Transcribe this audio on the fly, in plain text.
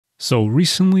So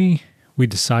recently, we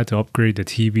decided to upgrade the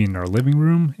TV in our living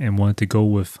room and wanted to go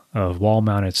with a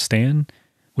wall-mounted stand.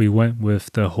 We went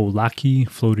with the Holaki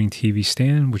floating TV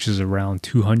stand, which is around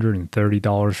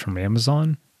 $230 from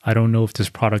Amazon. I don't know if this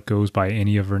product goes by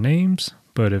any of our names,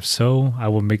 but if so, I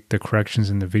will make the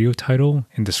corrections in the video title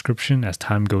and description as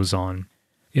time goes on.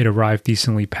 It arrived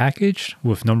decently packaged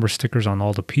with number stickers on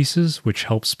all the pieces, which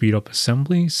helps speed up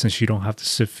assembly since you don't have to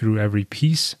sift through every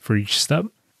piece for each step.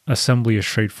 Assembly is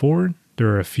straightforward. There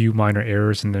are a few minor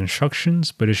errors in the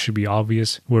instructions, but it should be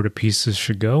obvious where the pieces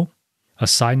should go. A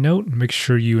side note, make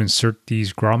sure you insert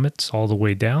these grommets all the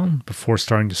way down before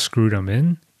starting to screw them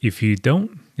in. If you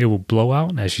don't, it will blow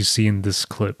out as you see in this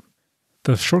clip.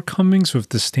 The shortcomings with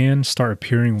the stand start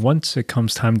appearing once it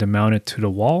comes time to mount it to the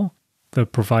wall. The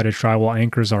provided drywall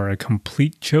anchors are a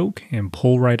complete joke and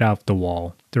pull right out the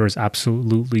wall. There is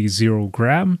absolutely zero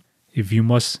grab. If you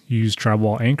must use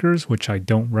drywall anchors, which I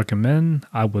don't recommend,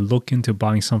 I would look into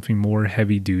buying something more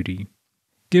heavy duty.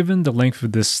 Given the length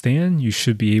of this stand, you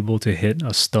should be able to hit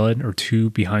a stud or two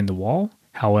behind the wall.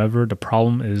 However, the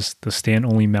problem is the stand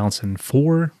only mounts in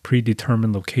 4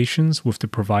 predetermined locations with the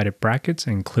provided brackets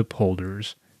and clip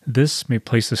holders. This may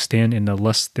place the stand in a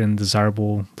less than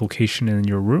desirable location in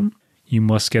your room. You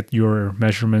must get your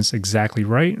measurements exactly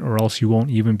right or else you won't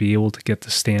even be able to get the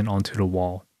stand onto the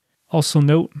wall. Also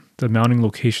note, the mounting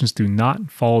locations do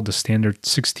not follow the standard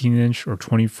 16-inch or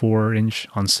 24-inch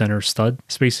on center stud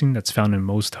spacing that's found in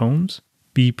most homes.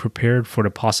 Be prepared for the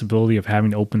possibility of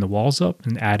having to open the walls up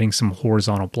and adding some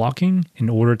horizontal blocking in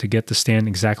order to get the stand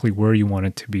exactly where you want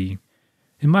it to be.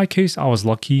 In my case, I was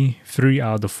lucky. 3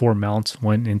 out of the 4 mounts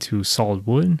went into solid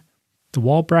wood. The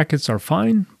wall brackets are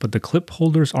fine, but the clip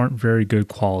holders aren't very good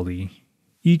quality.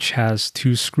 Each has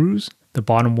 2 screws. The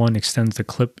bottom one extends the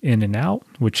clip in and out,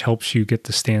 which helps you get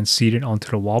the stand seated onto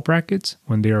the wall brackets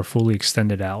when they are fully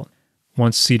extended out.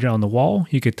 Once seated on the wall,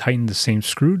 you could tighten the same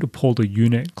screw to pull the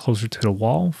unit closer to the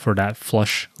wall for that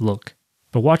flush look.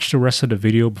 But watch the rest of the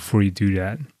video before you do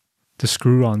that. The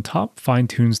screw on top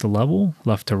fine-tunes the level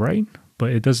left to right,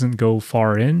 but it doesn't go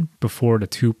far in before the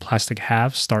 2 plastic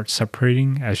halves start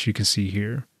separating, as you can see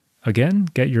here. Again,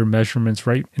 get your measurements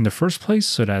right in the first place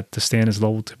so that the stand is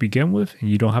level to begin with and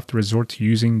you don't have to resort to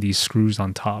using these screws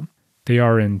on top. They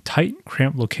are in tight,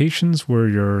 cramped locations where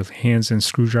your hands and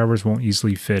screwdrivers won't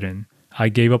easily fit in. I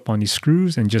gave up on these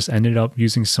screws and just ended up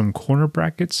using some corner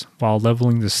brackets while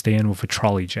leveling the stand with a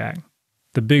trolley jack.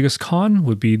 The biggest con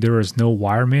would be there is no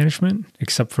wire management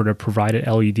except for the provided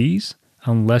LEDs.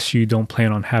 Unless you don't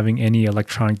plan on having any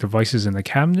electronic devices in the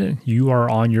cabinet, you are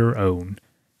on your own.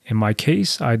 In my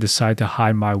case, I decided to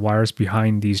hide my wires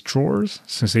behind these drawers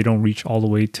since they don't reach all the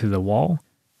way to the wall.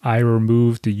 I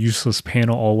removed the useless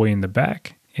panel all the way in the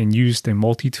back and used a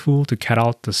multi-tool to cut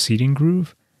out the seating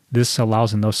groove. This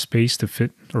allows enough space to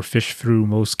fit or fish through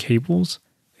most cables.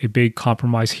 A big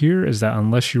compromise here is that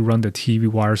unless you run the TV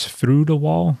wires through the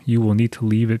wall, you will need to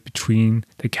leave it between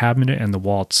the cabinet and the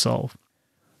wall itself.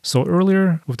 So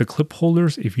earlier with the clip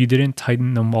holders, if you didn't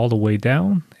tighten them all the way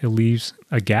down, it leaves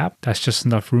a gap that's just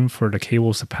enough room for the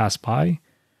cables to pass by.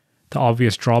 The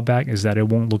obvious drawback is that it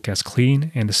won't look as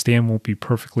clean and the stand won't be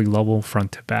perfectly level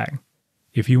front to back.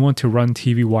 If you want to run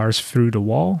TV wires through the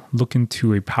wall, look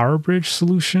into a power bridge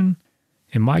solution.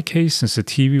 In my case, since the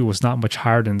TV was not much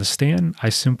higher than the stand, I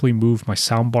simply moved my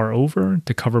soundbar over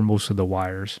to cover most of the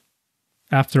wires.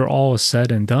 After all is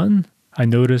said and done, I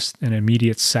noticed an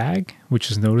immediate sag, which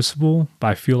is noticeable, but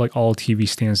I feel like all TV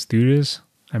stands do this.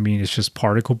 I mean, it's just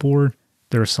particle board.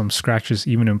 There are some scratches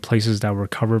even in places that were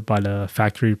covered by the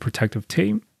factory protective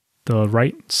tape. The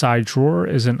right side drawer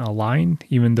isn't aligned,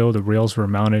 even though the rails were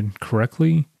mounted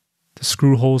correctly. The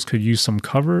screw holes could use some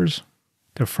covers.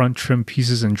 The front trim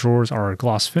pieces and drawers are a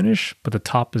gloss finish, but the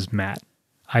top is matte.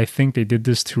 I think they did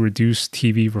this to reduce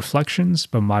TV reflections,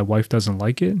 but my wife doesn't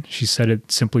like it. She said it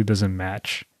simply doesn't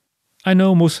match. I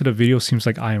know most of the video seems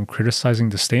like I am criticizing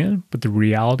the stand, but the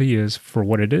reality is, for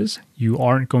what it is, you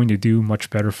aren't going to do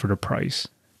much better for the price.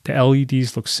 The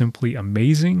LEDs look simply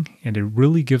amazing, and it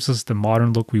really gives us the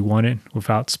modern look we wanted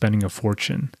without spending a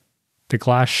fortune. The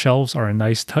glass shelves are a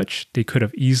nice touch they could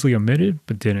have easily omitted,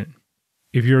 but didn't.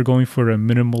 If you're going for a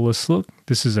minimalist look,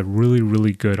 this is a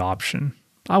really good option.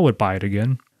 I would buy it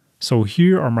again. So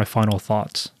here are my final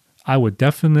thoughts. I would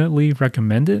definitely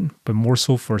recommend it, but more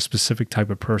so for a specific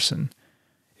type of person.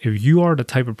 If you are the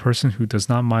type of person who does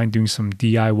not mind doing some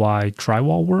DIY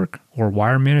drywall work or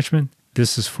wire management,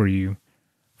 this is for you.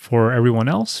 For everyone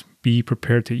else, be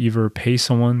prepared to either pay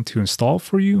someone to install it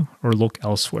for you or look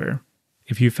elsewhere.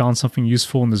 If you found something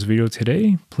useful in this video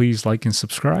today, please like and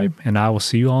subscribe, and I will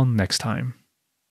see you all next time.